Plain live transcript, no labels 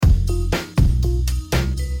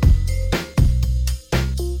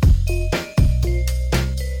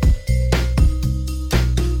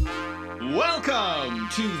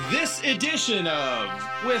edition of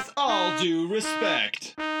With All Due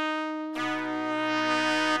Respect.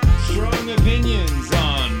 Strong opinions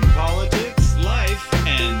on politics, life,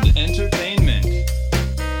 and entertainment.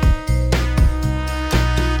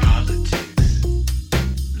 Politics,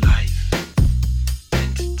 life,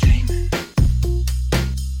 entertainment.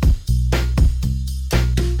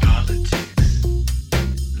 Politics,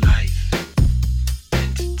 life,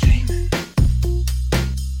 entertainment.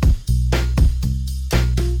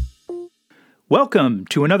 Welcome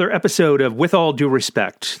to another episode of With All Due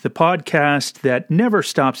Respect, the podcast that never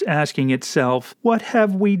stops asking itself, what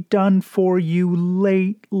have we done for you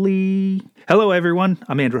lately? Hello, everyone.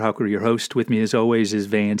 I'm Andrew Hawker, your host. With me, as always, is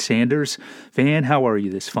Van Sanders. Van, how are you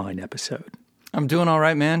this fine episode? I'm doing all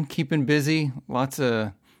right, man. Keeping busy. Lots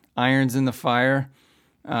of irons in the fire.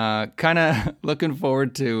 Kind of looking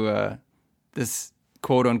forward to this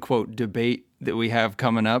quote-unquote debate that we have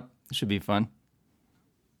coming up. It should be fun.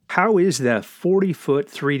 How is that 40-foot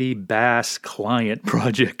 3D bass client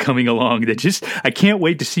project coming along? I can't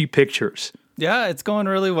wait to see pictures. Yeah, it's going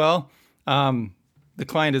really well. The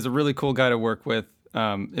client is a really cool guy to work with.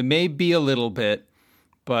 It may be a little bit,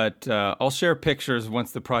 but I'll share pictures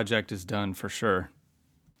once the project is done for sure.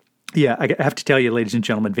 Yeah, I have to tell you, ladies and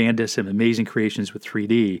gentlemen, Van does some amazing creations with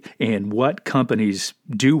 3D, and what companies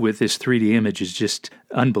do with this 3D image is just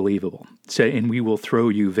unbelievable. And we will throw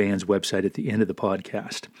you Van's website at the end of the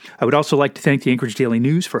podcast. I would also like to thank the Anchorage Daily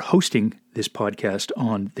News for hosting this podcast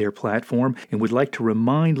on their platform, and would like to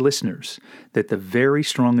remind listeners that the very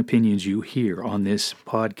strong opinions you hear on this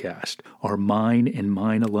podcast are mine and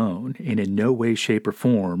mine alone, and in no way, shape, or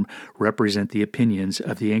form represent the opinions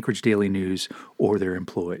of the Anchorage Daily News or their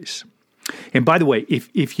employees. And by the way,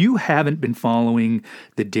 if you haven't been following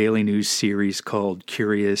the Daily News series called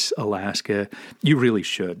Curious Alaska, you really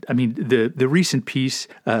should. I mean, the recent piece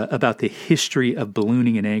about the history of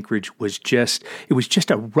ballooning in Anchorage was just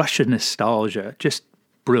a rush of nostalgia, just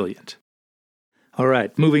brilliant. All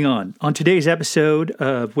right, moving on. On today's episode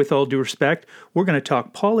of With All Due Respect, we're going to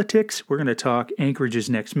talk politics. We're going to talk Anchorage's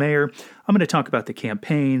next mayor. I'm going to talk about the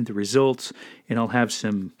campaign, the results, and I'll have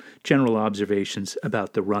some general observations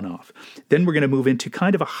about the runoff. Then we're going to move into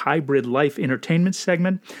kind of a hybrid life entertainment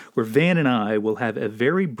segment where Van and I will have a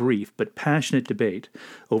very brief but passionate debate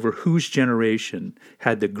over whose generation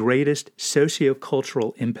had the greatest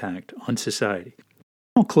sociocultural impact on society.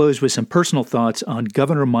 I'll close with some personal thoughts on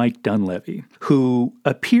Governor Mike Dunleavy, who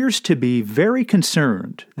appears to be very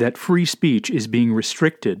concerned that free speech is being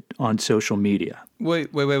restricted on social media. Wait.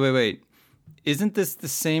 Isn't this the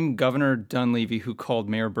same Governor Dunleavy who called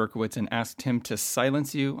Mayor Berkowitz and asked him to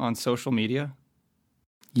silence you on social media?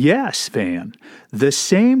 Yes, Van. The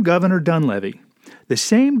same Governor Dunleavy, the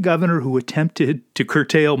same governor who attempted to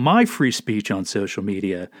curtail my free speech on social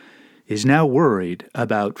media, is now worried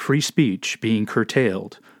about free speech being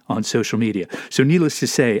curtailed on social media. So needless to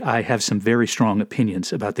say, I have some very strong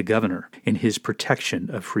opinions about the governor and his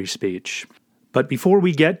protection of free speech. But before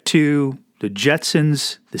we get to the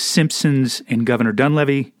Jetsons, the Simpsons, and Governor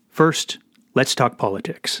Dunleavy, first, let's talk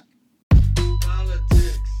politics.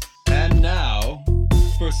 Politics. And now,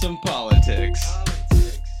 for some politics.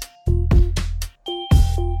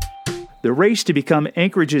 The race to become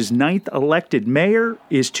Anchorage's 9th elected mayor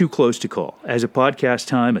is too close to call. As of podcast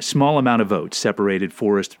time, a small amount of votes separated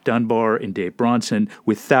Forrest Dunbar and Dave Bronson,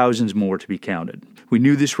 with thousands more to be counted. We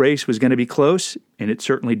knew this race was going to be close, and it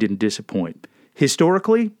certainly didn't disappoint.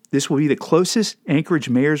 Historically, this will be the closest Anchorage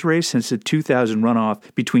mayor's race since the 2000 runoff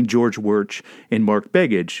between George Wirch and Mark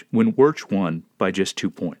Begich, when Wirch won by just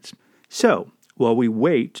 2 points. So, while we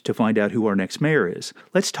wait to find out who our next mayor is,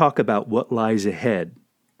 let's talk about what lies ahead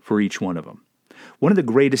for each one of them. One of the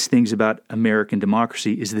greatest things about American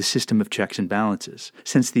democracy is the system of checks and balances.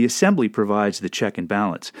 Since the Assembly provides the check and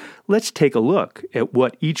balance, let's take a look at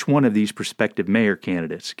what each one of these prospective mayor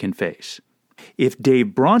candidates can face. If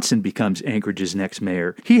Dave Bronson becomes Anchorage's next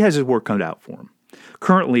mayor, he has his work cut out for him.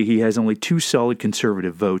 Currently, he has only 2 solid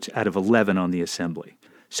conservative votes out of 11 on the Assembly.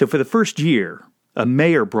 So for the first year, a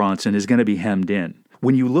Mayor Bronson is going to be hemmed in.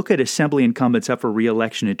 When you look at Assembly incumbents up for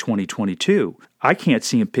re-election in 2022, I can't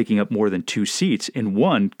see him picking up more than 2 seats, and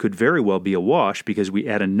one could very well be a wash because we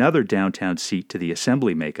add another downtown seat to the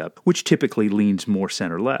Assembly makeup, which typically leans more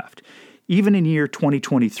center-left. Even in year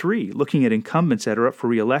 2023, looking at incumbents that are up for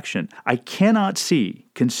re-election, I cannot see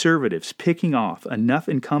conservatives picking off enough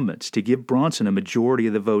incumbents to give Bronson a majority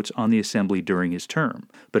of the votes on the Assembly during his term.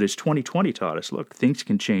 But as 2020 taught us, look, things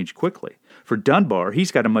can change quickly. For Dunbar,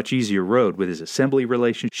 he's got a much easier road with his Assembly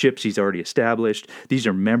relationships he's already established. These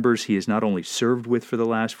are members he has not only served with for the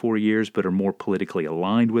last 4 years, but are more politically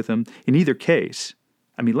aligned with him. In either case,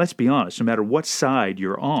 I mean, let's be honest, no matter what side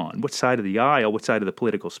you're on, what side of the aisle, what side of the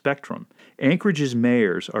political spectrum, Anchorage's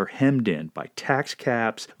mayors are hemmed in by tax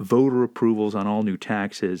caps, voter approvals on all new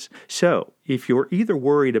taxes. So, if you're either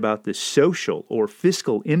worried about the social or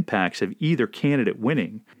fiscal impacts of either candidate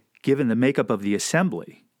winning, given the makeup of the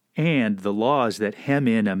assembly and the laws that hem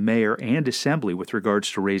in a mayor and assembly with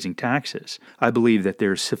regards to raising taxes, I believe that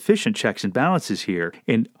there's sufficient checks and balances here,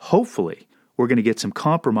 and hopefully we're going to get some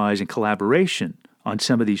compromise and collaboration on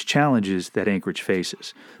some of these challenges that Anchorage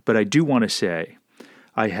faces. But I do want to say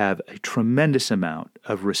I have a tremendous amount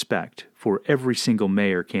of respect for every single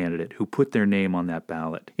mayor candidate who put their name on that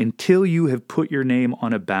ballot. Until you have put your name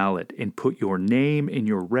on a ballot and put your name and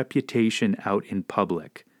your reputation out in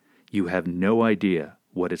public, you have no idea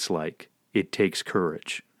what it's like. It takes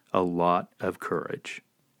courage, a lot of courage.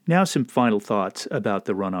 Now some final thoughts about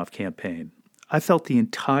the runoff campaign. I felt the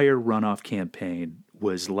entire runoff campaign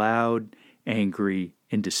was loud, angry,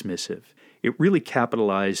 and dismissive. It really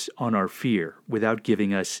capitalized on our fear without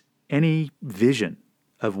giving us any vision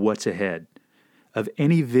of what's ahead, of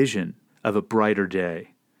any vision of a brighter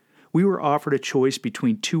day. We were offered a choice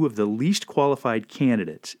between two of the least qualified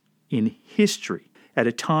candidates in history at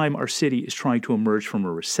a time our city is trying to emerge from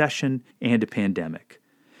a recession and a pandemic.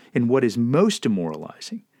 And what is most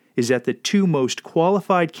demoralizing is that the two most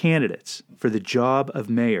qualified candidates for the job of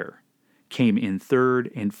mayor came in third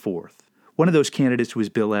and fourth. One of those candidates was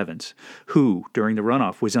Bill Evans, who, during the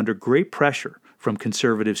runoff, was under great pressure from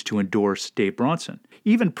conservatives to endorse Dave Bronson,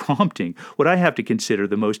 even prompting what I have to consider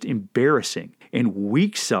the most embarrassing and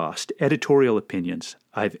weak-sauced editorial opinions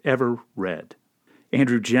I've ever read.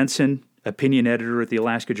 Andrew Jensen, opinion editor at the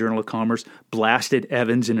Alaska Journal of Commerce, blasted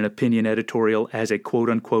Evans in an opinion editorial as a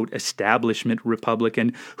quote-unquote establishment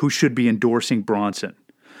Republican who should be endorsing Bronson.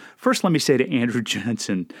 First, let me say to Andrew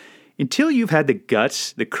Jensen, until you've had the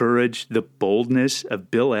guts, the courage, the boldness of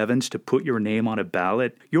Bill Evans to put your name on a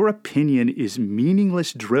ballot, your opinion is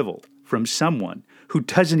meaningless drivel from someone who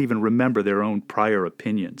doesn't even remember their own prior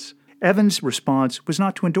opinions. Evans' response was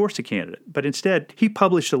not to endorse a candidate, but instead he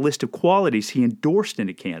published a list of qualities he endorsed in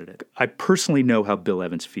a candidate. I personally know how Bill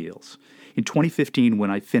Evans feels. In 2015, when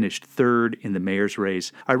I finished third in the mayor's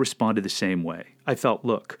race, I responded the same way. I felt,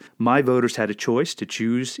 look, my voters had a choice to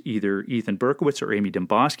choose either Ethan Berkowitz or Amy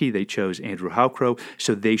Dembosky. They chose Andrew Howcrow,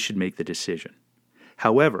 so they should make the decision.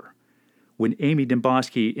 However, when Amy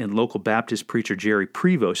Dembosky and local Baptist preacher Jerry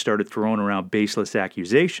Prevost started throwing around baseless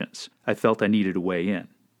accusations, I felt I needed to weigh in.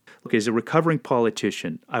 Look, as a recovering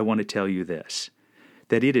politician, I want to tell you this,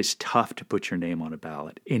 that it is tough to put your name on a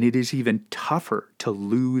ballot, and it is even tougher to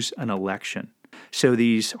lose an election. So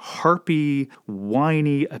these harpy,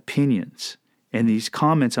 whiny opinions and these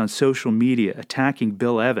comments on social media attacking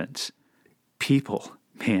Bill Evans, people,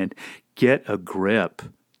 man, get a grip.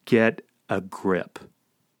 Get a grip.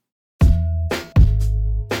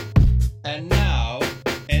 And now,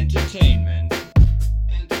 entertainment.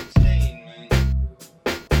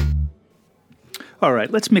 All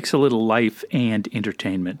right, let's mix a little life and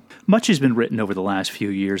entertainment. Much has been written over the last few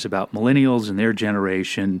years about millennials and their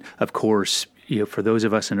generation. Of course, for those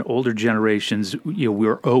of us in older generations,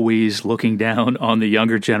 we're always looking down on the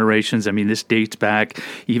younger generations. I mean, this dates back.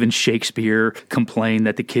 Even Shakespeare complained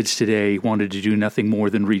that the kids today wanted to do nothing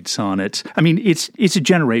more than read sonnets. I mean, it's a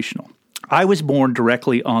generational. I was born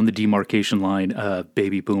directly on the demarcation line of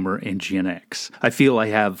baby boomer and Gen X. I feel I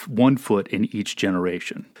have one foot in each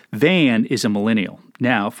generation. Van is a millennial.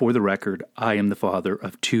 Now, for the record, I am the father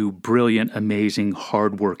of two brilliant, amazing,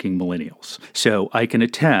 hardworking millennials. So I can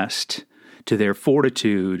attest to their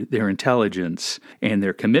fortitude, their intelligence, and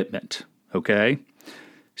their commitment, okay?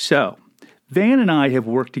 So, Van and I have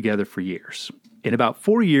worked together for years. And about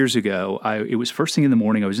 4 years ago, it was first thing in the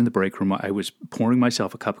morning, I was in the break room, I was pouring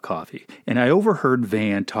myself a cup of coffee, and I overheard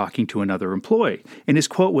Van talking to another employee. And his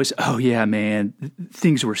quote was, "Oh yeah, man,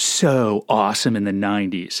 things were so awesome in the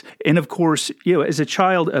 90s. And of course, as a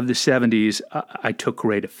child of the 70s, I took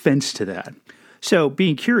great offense to that. So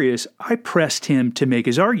being curious, I pressed him to make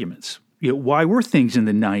his arguments. Why were things in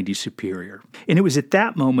the 90s superior? And it was at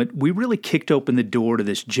that moment we really kicked open the door to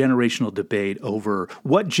this generational debate over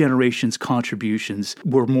what generation's contributions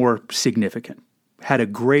were more significant, had a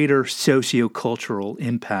greater sociocultural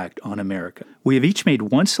impact on America. We have each made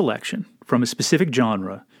one selection from a specific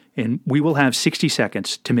genre, and we will have 60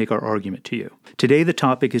 seconds to make our argument to you. Today the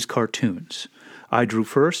topic is cartoons. I drew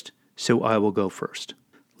first, so I will go first.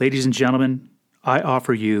 Ladies and gentlemen, I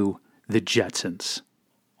offer you the Jetsons.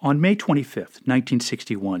 On May 25th,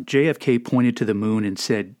 1961, JFK pointed to the moon and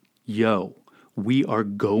said, "Yo, we are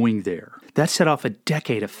going there." That set off a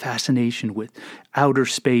decade of fascination with outer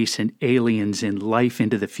space and aliens and life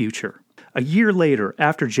into the future. A year later,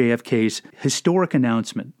 after JFK's historic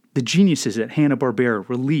announcement, the geniuses at Hanna-Barbera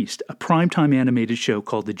released a primetime animated show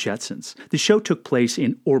called The Jetsons. The show took place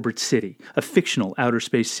in Orbit City, a fictional outer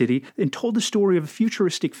space city, and told the story of a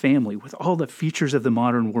futuristic family with all the features of the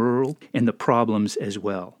modern world and the problems as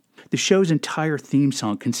well. The show's entire theme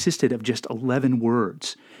song consisted of just 11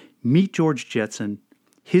 words. Meet George Jetson,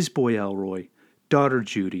 his boy Elroy, daughter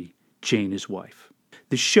Judy, Jane his wife.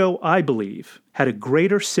 The show, I believe, had a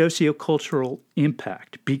greater sociocultural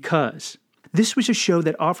impact because this was a show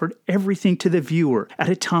that offered everything to the viewer at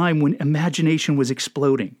a time when imagination was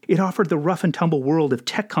exploding. It offered the rough-and-tumble world of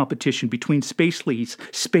tech competition between Space Lee's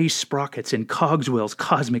space sprockets and Cogswell's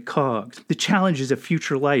cosmic cogs, the challenges of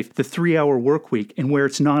future life, the 3-hour work week, and where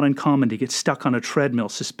it's not uncommon to get stuck on a treadmill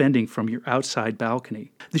suspending from your outside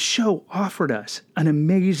balcony. The show offered us an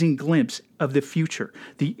amazing glimpse of the future,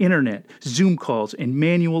 the internet, Zoom calls, and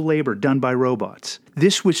manual labor done by robots.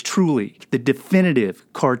 This was truly the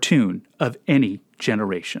definitive cartoon of any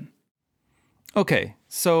generation. Okay,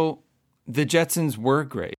 so the Jetsons were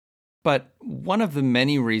great, but one of the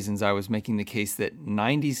many reasons I was making the case that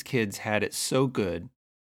 90s kids had it so good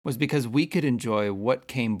was because we could enjoy what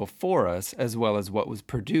came before us as well as what was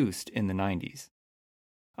produced in the 90s.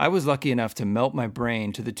 I was lucky enough to melt my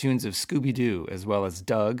brain to the tunes of Scooby-Doo, as well as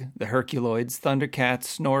Doug, the Herculoids,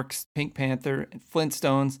 Thundercats, Snorks, Pink Panther, and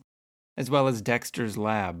Flintstones, as well as Dexter's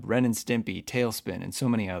Lab, Ren and Stimpy, Tailspin, and so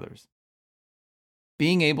many others.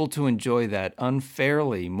 Being able to enjoy that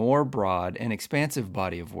unfairly more broad and expansive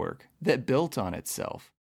body of work that built on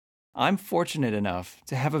itself, I'm fortunate enough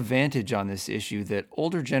to have a vantage on this issue that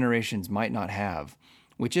older generations might not have,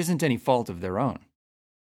 which isn't any fault of their own.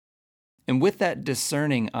 And with that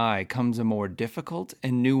discerning eye comes a more difficult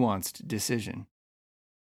and nuanced decision.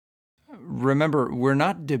 Remember, we're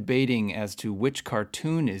not debating as to which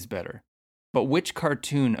cartoon is better, but which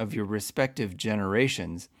cartoon of your respective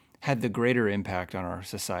generations had the greater impact on our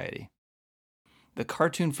society. The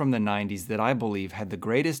cartoon from the 90s that I believe had the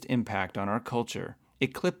greatest impact on our culture,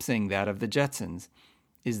 eclipsing that of the Jetsons,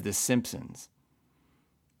 is The Simpsons.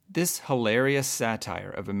 This hilarious satire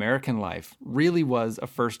of American life really was a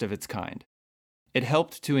first of its kind. It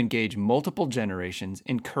helped to engage multiple generations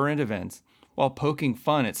in current events while poking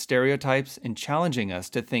fun at stereotypes and challenging us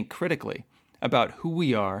to think critically about who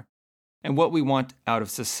we are and what we want out of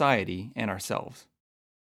society and ourselves.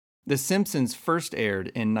 The Simpsons first aired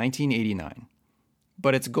in 1989,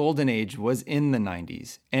 but its golden age was in the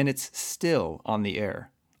 90s, and it's still on the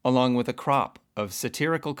air, along with a crop of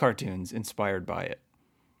satirical cartoons inspired by it.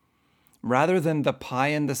 Rather than the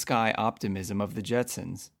pie-in-the-sky optimism of the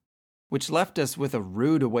Jetsons, which left us with a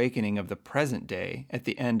rude awakening of the present day at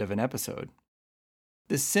the end of an episode,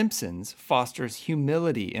 The Simpsons fosters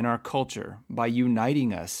humility in our culture by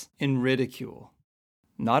uniting us in ridicule,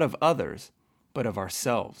 not of others, but of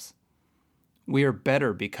ourselves. We are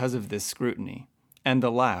better because of this scrutiny and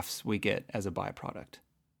the laughs we get as a byproduct.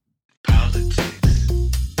 Politics,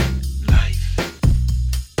 life,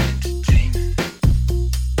 entertainment.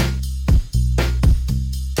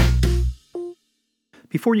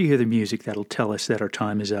 Before you hear the music that'll tell us that our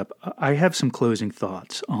time is up, I have some closing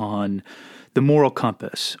thoughts on the moral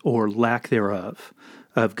compass, or lack thereof,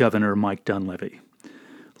 of Governor Mike Dunleavy.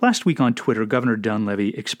 Last week on Twitter, Governor Dunleavy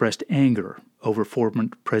expressed anger over former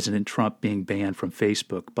President Trump being banned from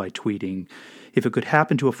Facebook by tweeting, "If it could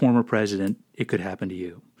happen to a former president, it could happen to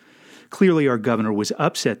you." Clearly, our governor was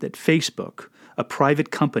upset that Facebook, a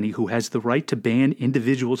private company who has the right to ban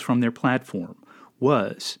individuals from their platform,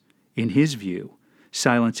 was, in his view,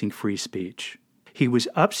 silencing free speech. He was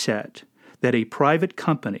upset that a private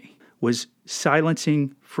company was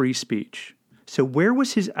silencing free speech. So where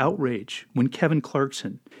was his outrage when Kevin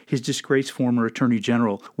Clarkson, his disgraced former attorney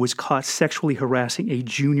general, was caught sexually harassing a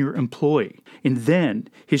junior employee? And then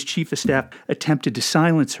his chief of staff attempted to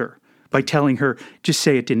silence her by telling her, just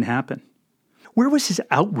say it didn't happen. Where was his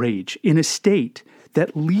outrage in a state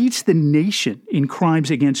that leads the nation in crimes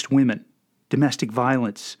against women, domestic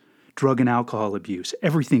violence, drug and alcohol abuse,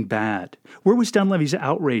 everything bad? Where was Dunleavy's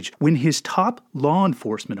outrage when his top law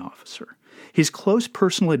enforcement officer, his close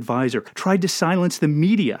personal advisor, tried to silence the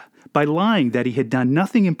media by lying that he had done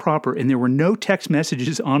nothing improper and there were no text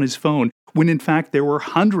messages on his phone, when in fact there were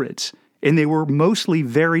hundreds, and they were mostly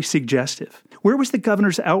very suggestive? Where was the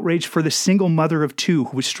governor's outrage for the single mother of two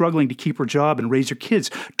who was struggling to keep her job and raise her kids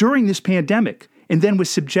during this pandemic, and then was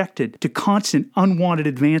subjected to constant unwanted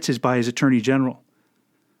advances by his attorney general?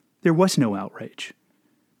 There was no outrage.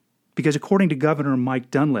 Because according to Governor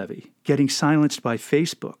Mike Dunleavy, getting silenced by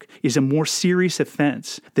Facebook is a more serious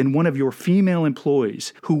offense than one of your female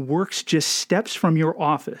employees who works just steps from your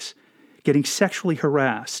office getting sexually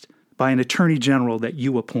harassed by an attorney general that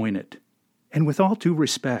you appointed. And with all due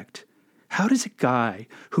respect, how does a guy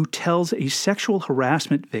who tells a sexual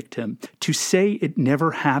harassment victim to say it never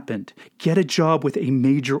happened get a job with a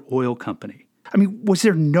major oil company? I mean, was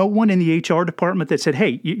there no one in the HR department that said,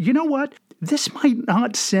 hey, you know what? This might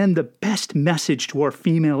not send the best message to our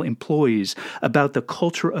female employees about the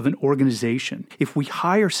culture of an organization if we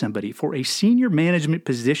hire somebody for a senior management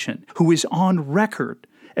position who is on record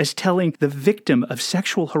as telling the victim of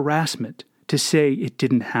sexual harassment to say it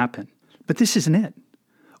didn't happen. But this isn't it.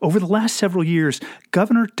 Over the last several years,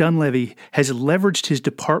 Governor Dunleavy has leveraged his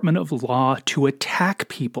Department of Law to attack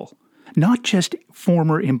people, not just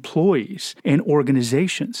former employees and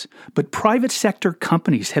organizations, but private sector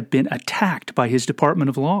companies have been attacked by his Department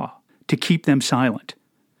of Law to keep them silent.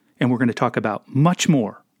 And we're going to talk about much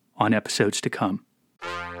more on episodes to come.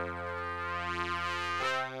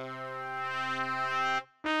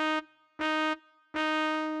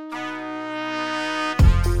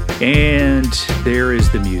 And there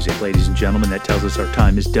is the music, ladies and gentlemen. That tells us our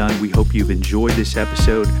time is done. We hope you've enjoyed this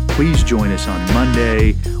episode. Please join us on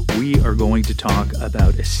Monday. We are going to talk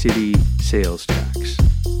about a city sales tax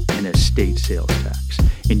and a state sales tax.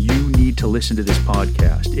 And you need to listen to this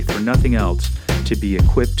podcast, if for nothing else, to be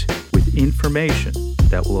equipped with information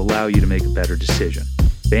that will allow you to make a better decision.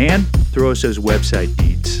 Van, throw us those website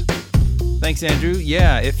deeds. Thanks, Andrew.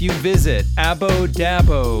 Yeah, if you visit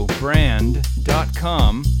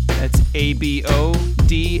abodabobrand.com, that's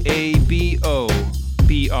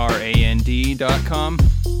ABODABOBRAND.com,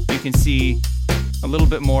 you can see a little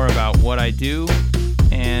bit more about what I do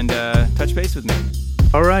and touch base with me.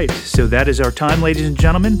 All right, so that is our time, ladies and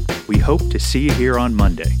gentlemen. We hope to see you here on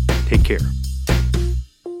Monday. Take care.